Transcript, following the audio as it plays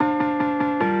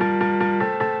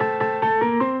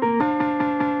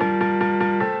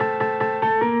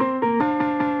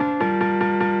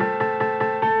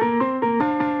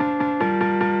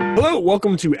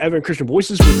welcome to Advent Christian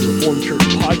Voices with the Reformed Church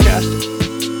Podcast.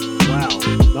 Wow,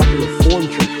 not the Reformed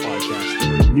Church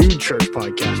Podcast, the Renewed Church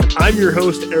Podcast. I'm your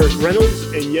host, Eric Reynolds,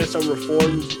 and yes, I'm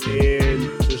Reformed, and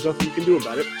there's nothing you can do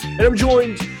about it. And I'm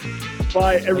joined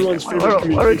by everyone's favorite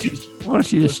communications. Why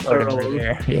don't you just start over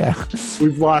there? Yeah.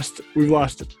 We've lost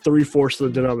 3/4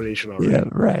 of the denomination already. Yeah,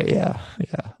 right, yeah.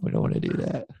 We don't want to do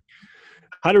that.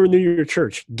 How to renew your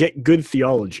church. Get good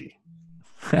theology.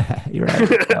 You're right.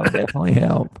 That would definitely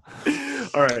help.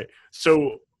 All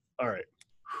right.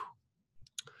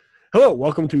 Hello,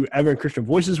 welcome to Advent Christian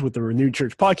Voices with the Renewed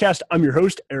Church Podcast. I'm your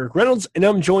host, Eric Reynolds, and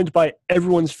I'm joined by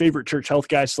everyone's favorite church health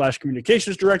guy /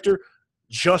 communications director,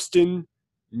 Justin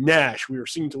Nash. We are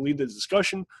seeking to lead the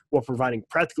discussion while providing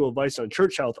practical advice on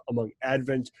church health among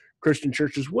Advent Christian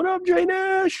churches. What up, Jay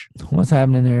Nash? What's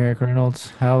happening there, Eric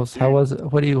Reynolds? How was it?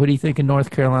 What do you think of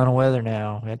North Carolina weather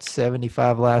now? It's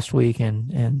 75 last week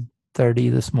and 30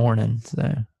 this morning.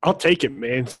 So I'll take it,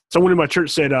 man. Someone in my church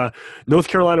said North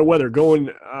Carolina weather going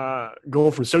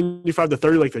from 75 to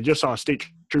 30 like they just saw a state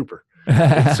trooper.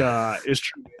 It's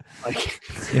true.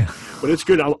 Yeah. But it's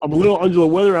good. I'm a little under the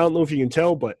weather. I don't know if you can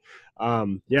tell, but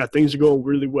yeah, things are going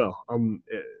really well.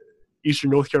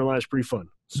 Eastern North Carolina is pretty fun.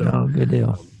 So good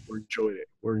deal. We're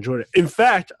enjoying it. In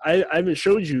fact, I haven't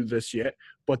showed you this yet,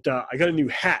 but I got a new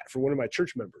hat for one of my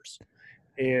church members.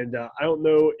 And I don't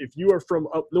know if you are from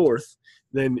up north,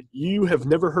 then you have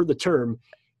never heard the term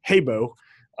 "hey bo,"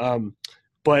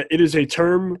 but it is a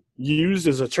term used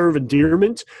as a term of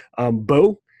endearment.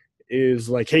 Bo is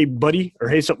like "hey buddy" or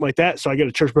 "hey" something like that. So I got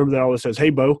a church member that always says "hey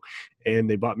bo," and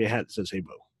they bought me a hat that says "hey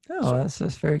bo." Oh, so,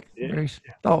 that's very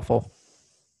thoughtful.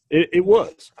 It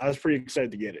was. I was pretty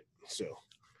excited to get it. So,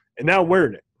 and now I'm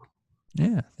wearing it.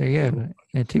 Yeah, there you go.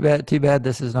 And too bad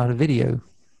this is not a video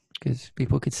because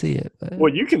people could see it. But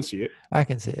well, you can see it. I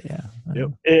can see it. Yeah. Yep.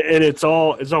 And it's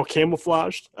all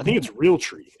camouflaged. I think it's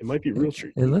Realtree. It might be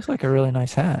Realtree. It looks like a really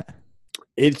nice hat.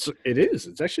 It is.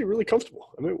 It's actually really comfortable.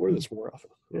 I might wear this more often.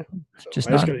 Yeah. So just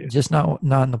not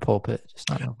in the pulpit.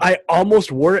 I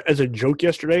almost wore it as a joke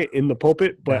yesterday in the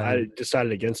pulpit, but I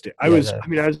decided against it. I was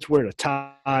wearing a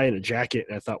tie and a jacket,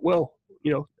 and I thought, well,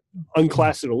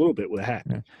 unclass it a little bit with a hat.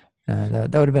 Yeah.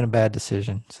 That would have been a bad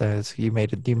decision. So you made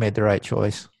the right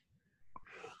choice.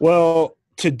 Well,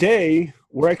 today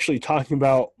we're actually talking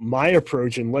about my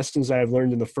approach and lessons I've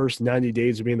learned in the first 90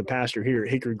 days of being the pastor here at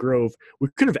Hickory Grove. We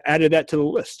could have added that to the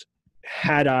list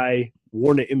had I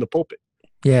worn it in the pulpit.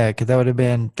 Yeah, because that would have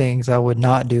been things I would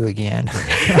not do again.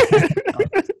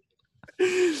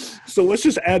 So let's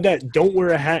just add that. Don't wear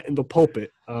a hat in the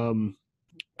pulpit. Probably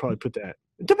put that.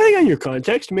 Depending on your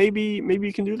context, maybe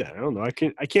you can do that. I don't know. I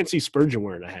can't see Spurgeon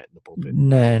wearing a hat in the pulpit.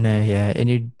 No, yeah, and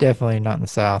you're definitely not in the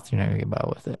South. You're not gonna get by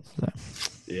with it. So.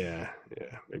 Yeah,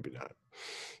 maybe not.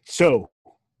 So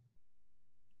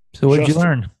what did you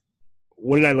learn?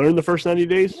 What did I learn the first 90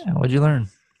 days? Yeah, what did you learn?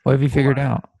 What have you figured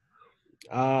out?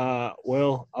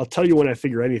 Well, I'll tell you when I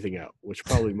figure anything out, which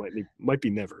probably might be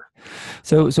never.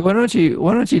 So why don't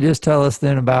you just tell us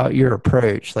then about your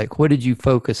approach? Like, what did you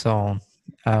focus on?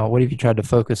 What have you tried to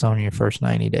focus on in your first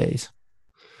 90 days?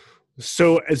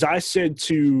 So as I said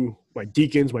to my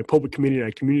deacons, my pulpit committee, and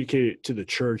I communicated it to the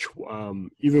church,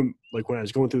 even like when I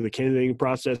was going through the candidating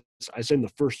process, I said in the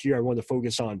first year I wanted to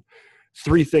focus on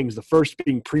 3 things. The first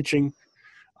being preaching,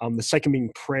 the second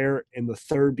being prayer, and the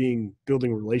third being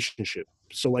building relationship.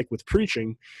 So like with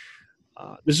preaching,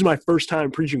 this is my first time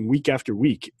preaching week after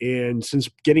week. And since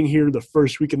getting here the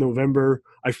first week in November,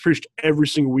 I've preached every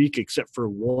single week except for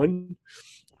one,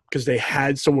 because they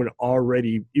had someone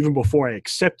already, even before I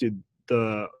accepted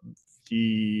the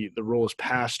role as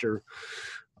pastor,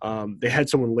 they had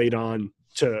someone laid on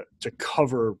to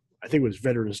cover, I think it was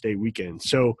Veterans Day weekend.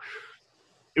 So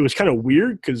it was kind of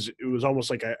weird because it was almost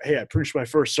like, I preached my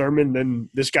first sermon, then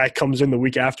this guy comes in the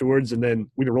week afterwards, and then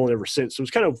we've been rolling ever since. So it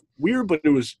was kind of weird, but it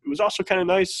was also kind of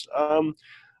nice.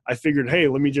 I figured, hey,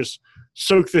 let me just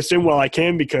soak this in while I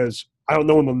can, because I don't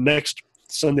know when the next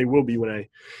Sunday will be when I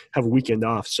have a weekend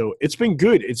off. So it's been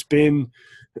good. It's been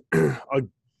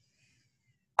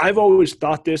I've always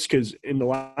thought this, because in the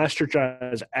last church I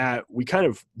was at, we kind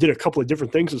of did a couple of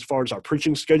different things as far as our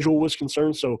preaching schedule was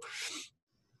concerned. So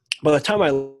by the time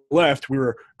I left, we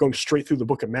were going straight through the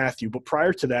book of Matthew. But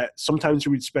prior to that, sometimes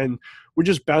we'd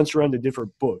just bounce around to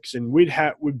different books, and we'd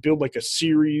build like a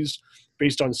series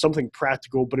based on something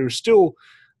practical, but it was still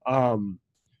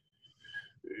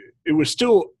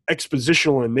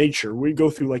expositional in nature. We'd go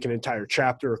through like an entire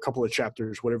chapter, a couple of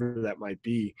chapters, whatever that might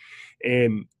be.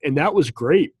 And that was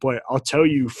great. But I'll tell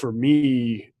you, for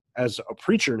me as a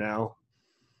preacher now,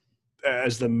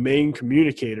 as the main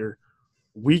communicator,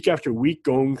 week after week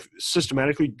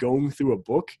systematically going through a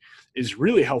book is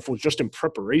really helpful just in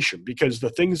preparation, because the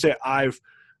things that I've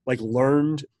like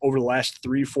learned over the last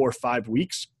 3, 4, 5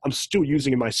 weeks, I'm still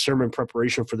using in my sermon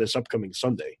preparation for this upcoming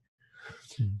Sunday.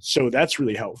 So that's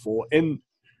really helpful. And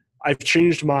I've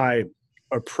changed my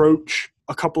approach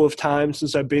a couple of times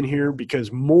since I've been here, because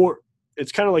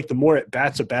it's kind of like the more at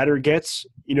bats a batter gets,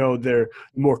 the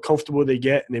more comfortable they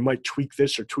get, and they might tweak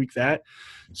this or tweak that.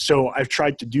 So I've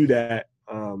tried to do that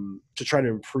to try to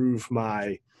improve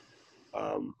my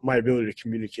ability to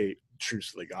communicate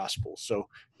truths of the gospel. So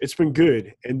it's been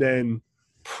good. And then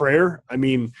prayer, I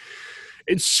mean,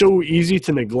 it's so easy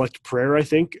to neglect prayer, I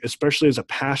think, especially as a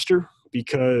pastor,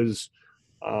 because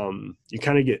you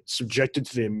kind of get subjected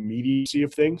to the immediacy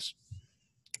of things,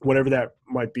 whatever that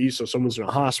might be. So someone's in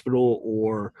a hospital,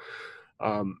 or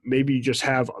maybe you just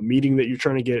have a meeting that you're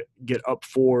trying to get up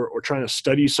for, or trying to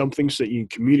study something so that you can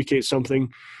communicate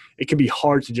something. It can be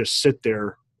hard to just sit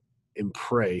there and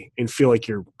pray and feel like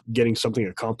you're getting something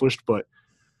accomplished. But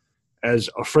as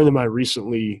a friend of mine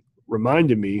recently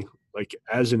reminded me, like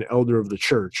as an elder of the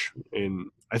church, and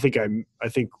I think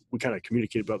we kind of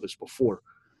communicated about this before.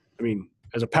 I mean,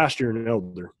 as a pastor and an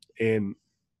elder, and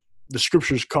the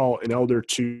scriptures call an elder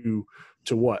to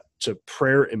what? To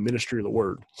prayer and ministry of the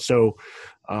word. So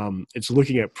it's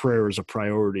looking at prayer as a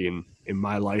priority in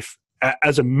my life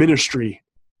as a ministry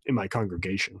in my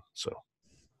congregation. So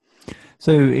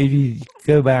if you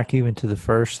go back even to the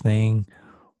first thing,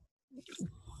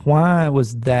 why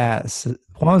was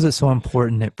it so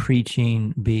important that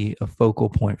preaching be a focal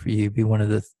point for you, be one of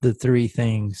the three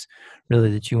things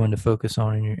really that you wanted to focus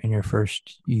on in your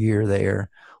first year there?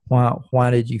 Why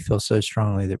did you feel so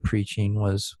strongly that preaching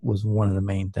was one of the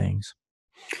main things?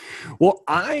 Well,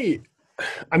 I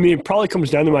mean, it probably comes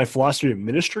down to my philosophy of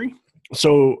ministry.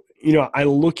 So, I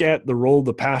look at the role of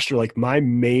the pastor, like my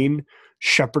main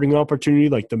shepherding opportunity,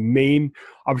 like the main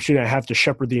opportunity I have to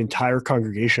shepherd the entire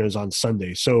congregation is on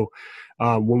Sunday. So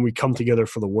when we come together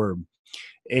for the word,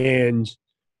 and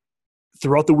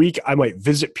throughout the week, I might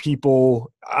visit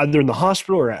people either in the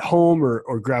hospital or at home,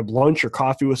 or grab lunch or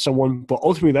coffee with someone. But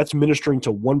ultimately, that's ministering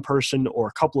to one person or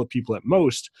a couple of people at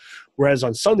most. Whereas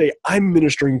on Sunday, I'm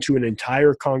ministering to an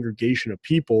entire congregation of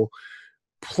people,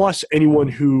 plus anyone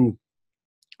who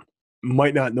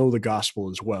might not know the gospel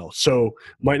as well. So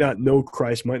might not know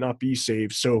Christ, might not be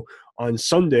saved. So on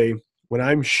Sunday, when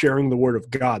I'm sharing the word of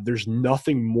God, there's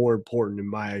nothing more important in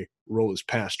my role as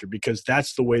pastor, because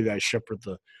that's the way that I shepherd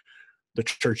the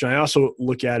church. And I also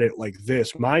look at it like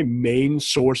this: my main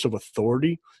source of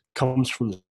authority comes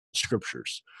from the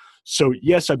scriptures. So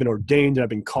yes, I've been ordained, I've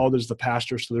been called as the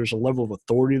pastor. So there's a level of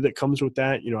authority that comes with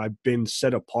that. I've been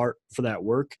set apart for that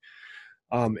work.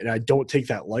 And I don't take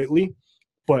that lightly.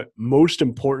 But most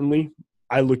importantly,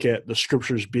 I look at the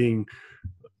scriptures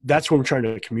that's what I'm trying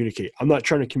to communicate. I'm not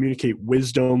trying to communicate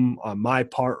wisdom on my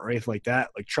part or anything like that.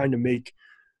 Like trying to make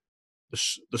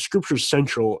the scriptures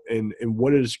central, and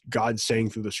what is God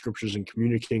saying through the scriptures, and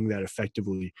communicating that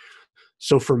effectively.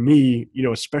 So for me,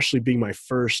 especially being my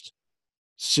first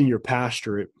senior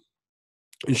pastorate,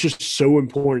 it's just so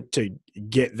important to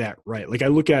get that right. Like I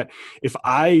look at, if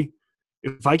I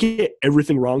get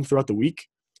everything wrong throughout the week,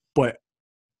 but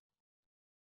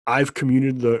I've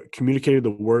communicated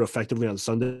the word effectively on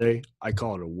Sunday, I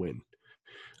call it a win.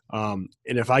 And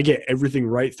if I get everything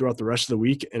right throughout the rest of the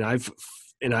week, and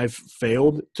I've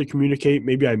failed to communicate,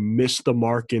 maybe I missed the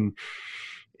mark in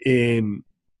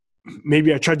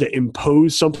maybe I tried to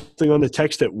impose something on the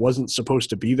text that wasn't supposed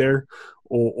to be there,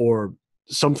 or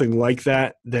something like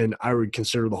that, then I would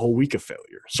consider the whole week a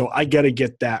failure. So I got to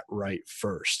get that right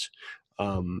first.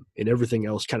 And everything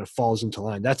else kind of falls into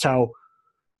line. That's how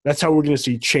we're going to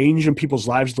see change in people's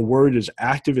lives. The word is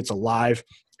active. It's alive.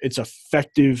 It's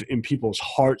effective in people's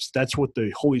hearts. That's what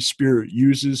the Holy Spirit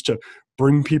uses to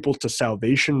bring people to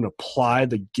salvation and apply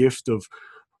the gift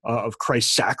of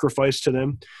Christ's sacrifice to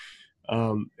them.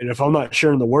 And if I'm not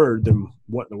sharing the word, then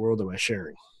what in the world am I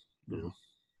sharing?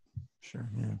 Sure.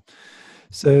 Yeah.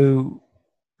 So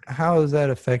how has that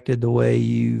affected the way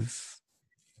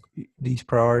these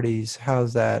priorities, how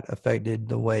has that affected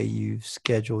the way you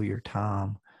schedule your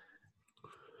time?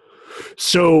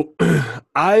 So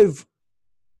I've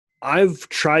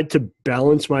tried to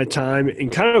balance my time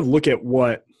and kind of look at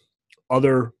what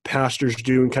other pastors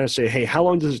do, and kind of say, hey, how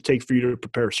long does it take for you to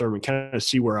prepare a sermon? Kind of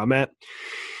see where I'm at.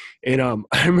 And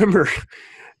I remember,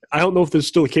 I don't know if this is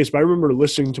still the case, but I remember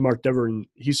listening to Mark Dever, and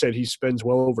he said he spends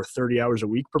well over 30 hours a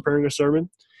week preparing a sermon.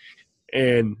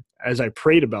 And as I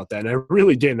prayed about that, and I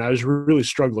really did, and I was really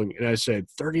struggling, and I said,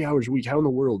 30 hours a week, how in the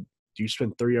world do you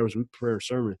spend 30 hours a week preparing a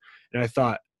sermon? And I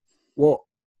thought, well,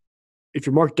 if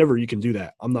you're Mark Dever, you can do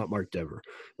that. I'm not Mark Dever.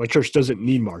 My church doesn't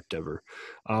need Mark Dever.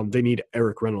 They need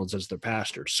Eric Reynolds as their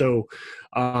pastor. So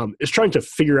it's trying to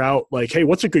figure out like, hey,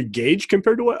 what's a good gauge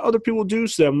compared to what other people do,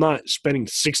 so that I'm not spending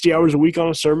 60 hours a week on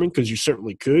a sermon, because you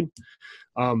certainly could.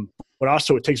 But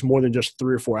also it takes more than just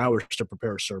 3 or 4 hours to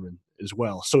prepare a sermon as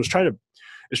well. So it's trying to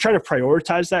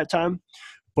prioritize that time,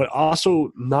 but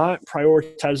also not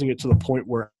prioritizing it to the point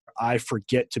where I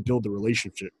forget to build the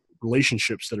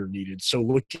relationships that are needed. So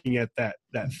looking at that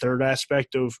third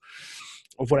aspect of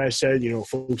what I said,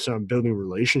 focus on building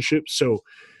relationships. So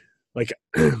like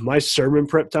my sermon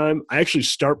prep time, I actually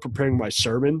start preparing my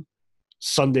sermon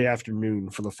Sunday afternoon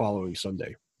for the following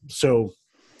Sunday. So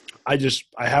I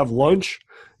have lunch.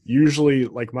 Usually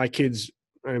like my kids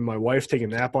and my wife take a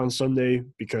nap on Sunday,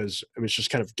 because it's just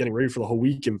kind of getting ready for the whole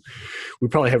week, and we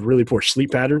probably have really poor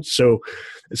sleep patterns. So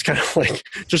it's kind of like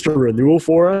just a renewal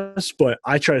for us. But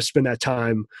I try to spend that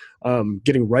time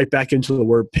getting right back into the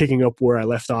Word, picking up where I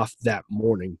left off that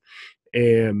morning,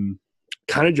 and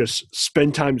kind of just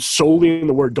spend time solely in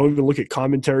the Word. Don't even look at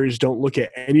commentaries. Don't look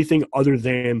at anything other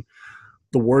than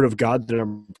the Word of God that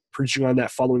I'm preaching on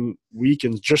that following week,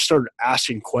 and just started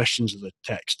asking questions of the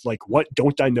text. Like, what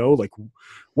don't I know? Like,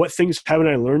 what things haven't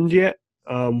I learned yet?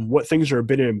 What things are a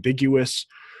bit ambiguous?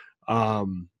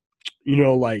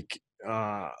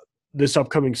 This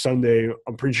upcoming Sunday,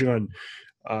 I'm preaching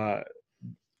on,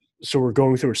 so we're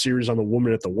going through a series on the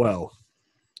woman at the well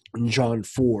in John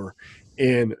 4.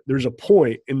 And there's a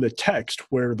point in the text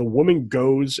where the woman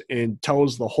goes and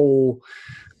tells the whole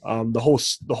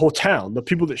town, the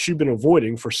people that she'd been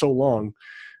avoiding for so long,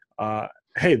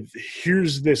 hey,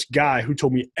 here's this guy who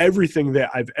told me everything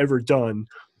that I've ever done,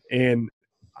 and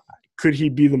could he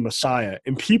be the Messiah?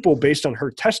 And people, based on her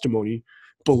testimony,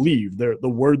 believe. The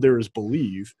word there is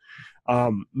believe.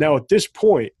 Now at this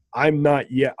point, I'm not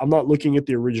looking at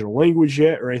the original language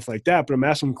yet or anything like that, but I'm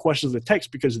asking questions of the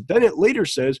text, because then it later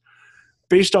says,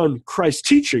 based on Christ's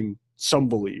teaching, some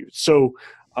believe. So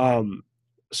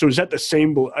is that the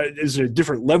same? Is it a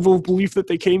different level of belief that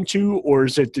they came to, or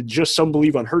is it just some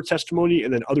believe on her testimony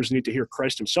and then others need to hear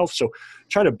Christ himself? So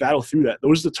trying to battle through that.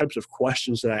 Those are the types of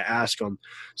questions that I ask on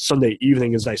Sunday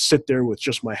evening as I sit there with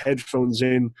just my headphones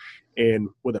in and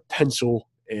with a pencil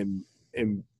and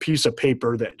piece of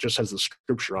paper that just has the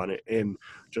scripture on it, and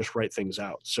just write things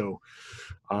out. So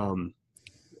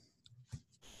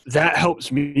that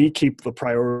helps me keep the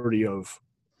priority of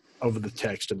the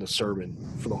text and the sermon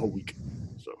for the whole week.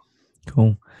 So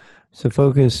cool. So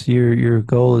focus, your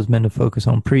goal has been to focus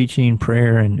on preaching,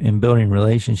 prayer, and building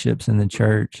relationships in the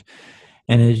church.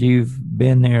 And as you've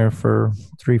been there for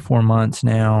 3-4 months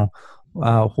now,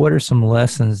 what are some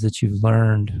lessons that you've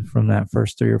learned from that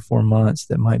first 3 or 4 months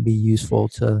that might be useful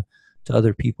to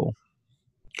other people?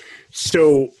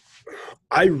 So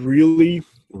I really,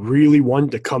 really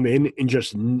wanted to come in and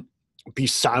just be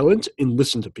silent and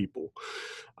listen to people.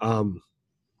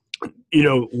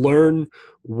 Learn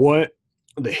what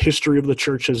the history of the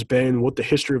church has been, what the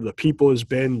history of the people has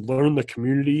been, learn the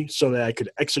community so that I could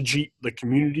exegete the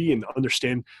community and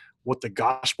understand what the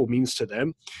gospel means to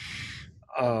them.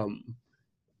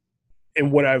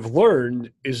 And what I've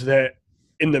learned is that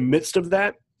in the midst of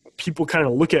that, people kind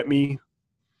of look at me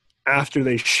after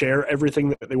they share everything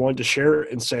that they wanted to share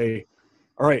and say,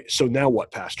 all right, so now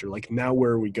what, Pastor? Like, now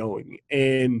where are we going?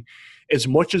 And as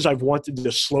much as I've wanted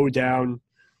to slow down,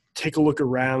 take a look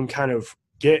around, kind of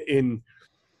get in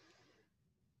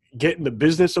the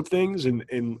business of things and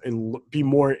be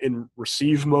more in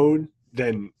receive mode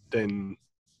than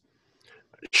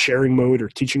sharing mode or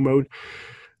teaching mode,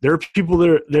 there are people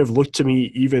that have looked to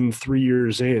me even 3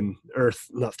 years in, or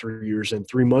not 3 years in,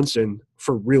 3 months in,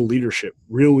 for real leadership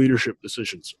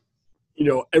decisions.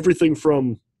 Everything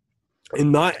from,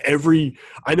 and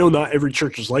I know not every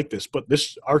church is like this, but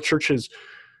our church is,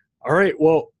 all right,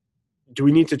 well, do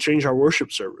we need to change our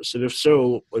worship service? And if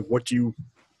so, like, what do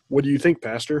you think,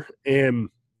 Pastor? And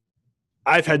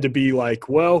I've had to be like,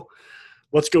 well,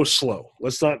 let's go slow.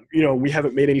 Let's not, we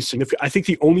haven't made any significant, I think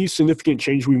the only significant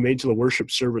change we made to the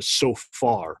worship service so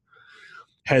far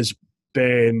has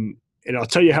been, and I'll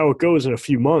tell you how it goes in a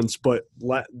few months, but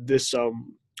this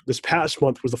past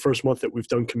month was the first month that we've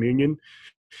done communion,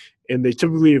 and they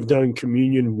typically have done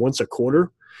communion once a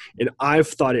quarter. And I've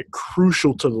thought it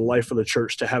crucial to the life of the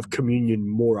church to have communion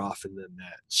more often than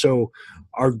that. So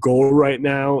our goal right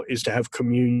now is to have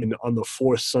communion on the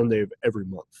 4th Sunday of every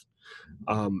month.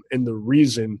 And the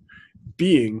reason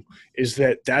being is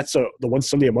that that's the one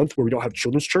Sunday a month where we don't have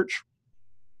children's church.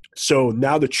 So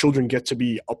now the children get to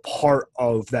be a part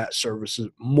of that service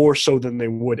more so than they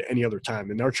would any other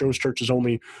time. And our children's church is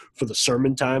only for the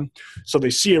sermon time. So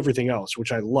they see everything else,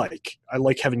 which I like. I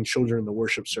like having children in the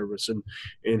worship service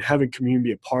and having community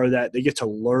be a part of that. They get to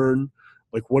learn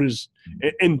like what is,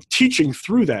 and teaching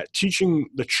through that, teaching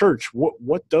the church,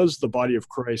 what does the body of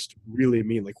Christ really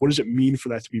mean? Like, what does it mean for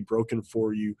that to be broken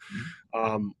for you?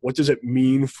 What does it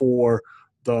mean for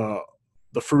the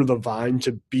fruit of the vine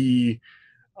to be,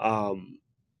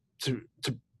 to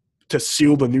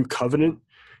seal the new covenant,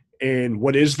 and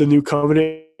what is the new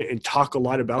covenant, and talk a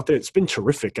lot about that. It's been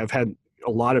terrific. I've had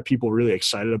a lot of people really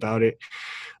excited about it.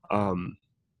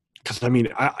 Because I mean,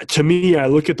 to me, I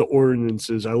look at the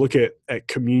ordinances, I look at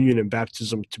communion and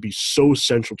baptism to be so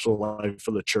central to the life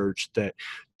of the church that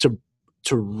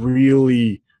to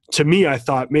really, to me, I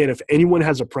thought, man, if anyone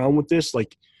has a problem with this,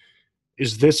 like,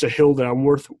 is this a hill that I'm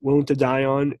willing to die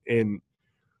on? And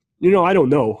I don't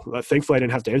know. Thankfully, I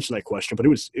didn't have to answer that question, but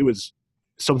it was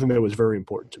something that was very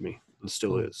important to me and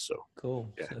still is. So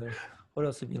cool. Yeah. So what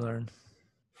else have you learned?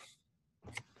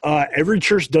 Every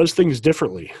church does things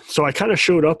differently. So I kind of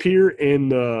showed up here,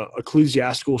 and the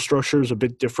ecclesiastical structure is a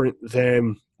bit different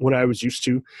than what I was used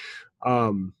to,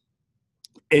 and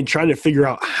trying to figure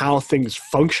out how things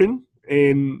function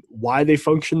and why they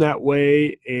function that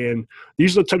way. And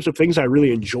these are the types of things I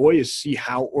really enjoy, is see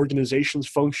how organizations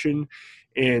function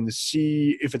and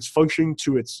see if it's functioning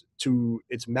to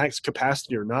its max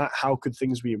capacity or not. How could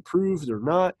things be improved or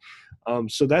not?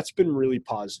 So that's been really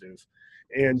positive.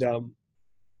 And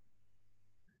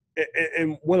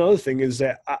one other thing is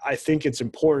that I think it's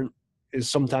important is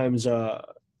sometimes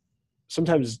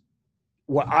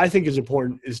what I think is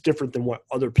important is different than what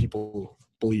other people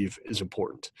believe is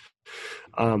important.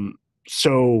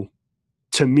 So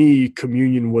to me,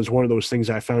 communion was one of those things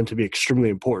I found to be extremely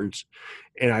important.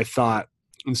 And I thought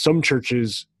in some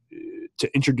churches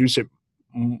to introduce it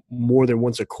more than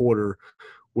once a quarter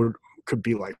could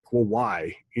be like, well,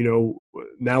 why?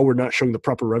 Now we're not showing the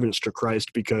proper reverence to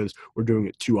Christ because we're doing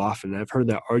it too often. I've heard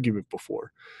that argument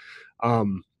before.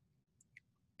 And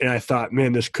I thought,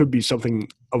 man, this could be something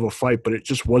of a fight, but it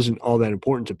just wasn't all that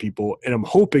important to people. And I'm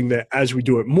hoping that as we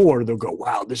do it more, they'll go,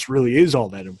 wow, this really is all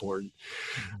that important.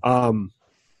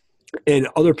 And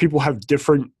other people have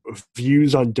different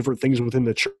views on different things within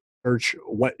the church,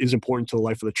 what is important to the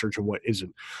life of the church and what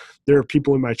isn't. There are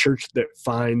people in my church that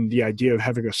find the idea of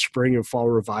having a spring and fall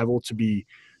revival to be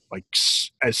like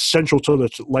as central to the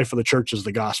life of the church as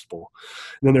the gospel.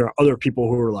 And then there are other people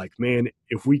who are like, man,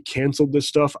 if we canceled this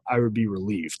stuff, I would be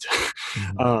relieved.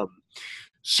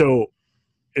 So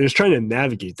and it's trying to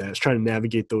navigate that. It's trying to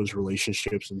navigate those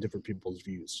relationships and different people's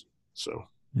views. So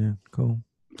yeah, cool.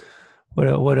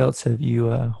 What else have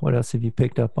you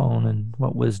picked up on, and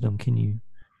what wisdom can you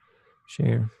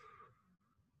share?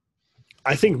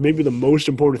 I think maybe the most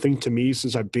important thing to me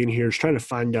since I've been here is trying to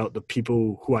find out the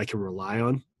people who I can rely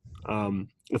on.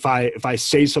 If I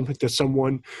say something to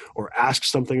someone or ask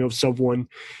something of someone,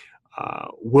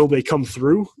 will they come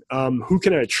through? Who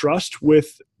can I trust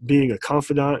with being a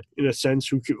confidant in a sense?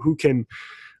 Who can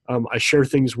I share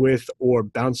things with or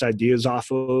bounce ideas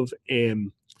off of?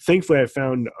 And thankfully, I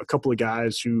found a couple of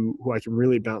guys who I can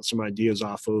really bounce some ideas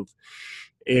off of,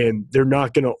 and they're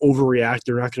not going to overreact.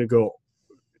 They're not going to go,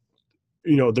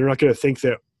 they're not going to think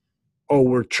that, oh,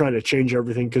 we're trying to change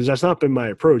everything, because that's not been my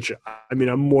approach. I mean,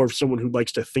 I'm more of someone who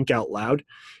likes to think out loud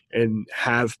and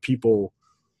have people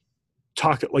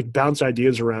talk, like bounce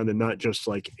ideas around and not just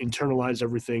like internalize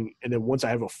everything. And then once I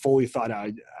have a fully thought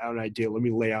out idea, let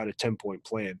me lay out a 10-point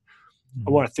plan.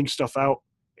 I want to think stuff out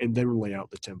and then lay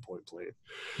out the 10-point plan.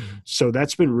 So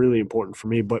that's been really important for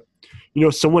me. But,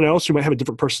 someone else who might have a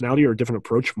different personality or a different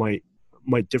approach might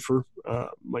differ,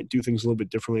 might do things a little bit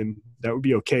differently, and that would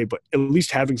be okay. But at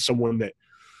least having someone that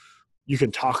you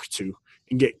can talk to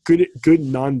and get good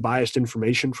non-biased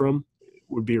information from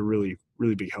would be a really,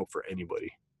 really big help for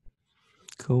anybody.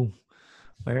 Cool.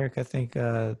 Well, Eric, I think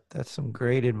that's some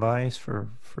great advice for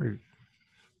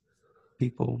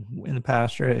people in the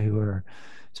pastorate who are,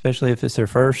 especially if it's their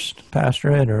first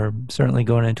pastorate or certainly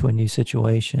going into a new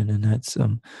situation. And that's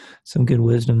some good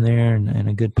wisdom there and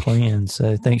a good plan.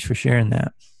 So thanks for sharing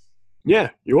that. Yeah,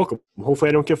 you're welcome. Hopefully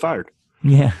I don't get fired.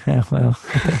 Yeah, well,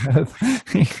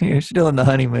 you're still in the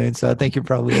honeymoon, so I think you're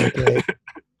probably okay.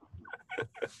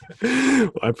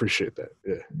 Well, I appreciate that.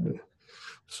 Yeah.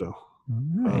 So,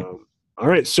 all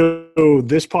right. So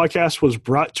this podcast was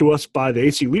brought to us by the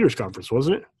AC Leaders Conference,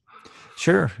 wasn't it?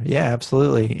 Sure. Yeah,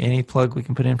 absolutely. Any plug we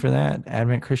can put in for that?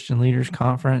 Advent Christian Leaders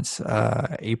Conference,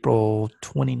 April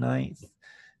 29th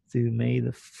through May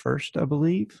the 1st, I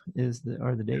believe,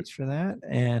 are the dates for that.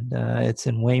 And it's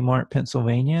in Waymart,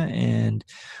 Pennsylvania. And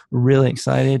we're really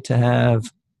excited to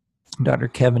have Dr.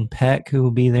 Kevin Peck, who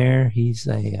will be there. He's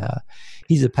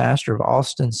a pastor of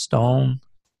Austin Stone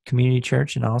Community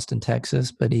Church in Austin,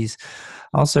 Texas, but he's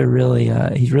also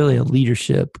he's really a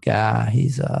leadership guy.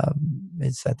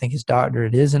 I think his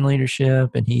doctorate is in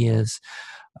leadership, and he is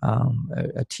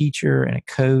a teacher and a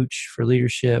coach for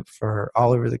leadership for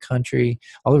all over the country,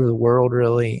 all over the world,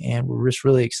 really. And we're just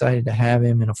really excited to have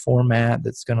him in a format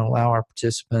that's going to allow our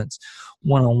participants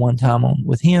one-on-one time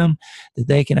with him, that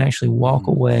they can actually walk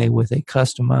away with a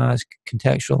customized,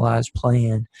 contextualized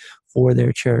plan for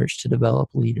their church to develop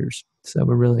leaders. So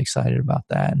we're really excited about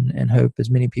that, and hope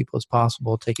as many people as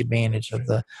possible take advantage of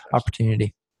the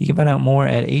opportunity. You can find out more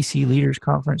at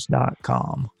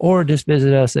acleadersconference.com or just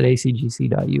visit us at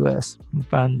acgc.us. You can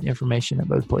find information at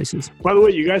both places. By the way,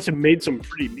 you guys have made some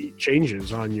pretty neat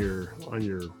changes on your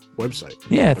website.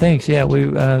 Yeah, thanks. Yeah,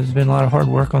 there's been a lot of hard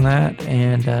work on that,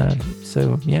 and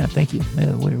so yeah, thank you.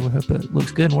 We hope it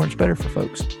looks good and works better for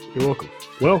folks. You're welcome.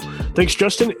 Well, thanks,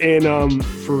 Justin. And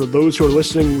for those who are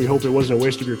listening, we hope it wasn't a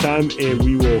waste of your time, and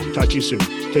we will talk to you soon.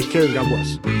 Take care and God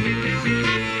bless.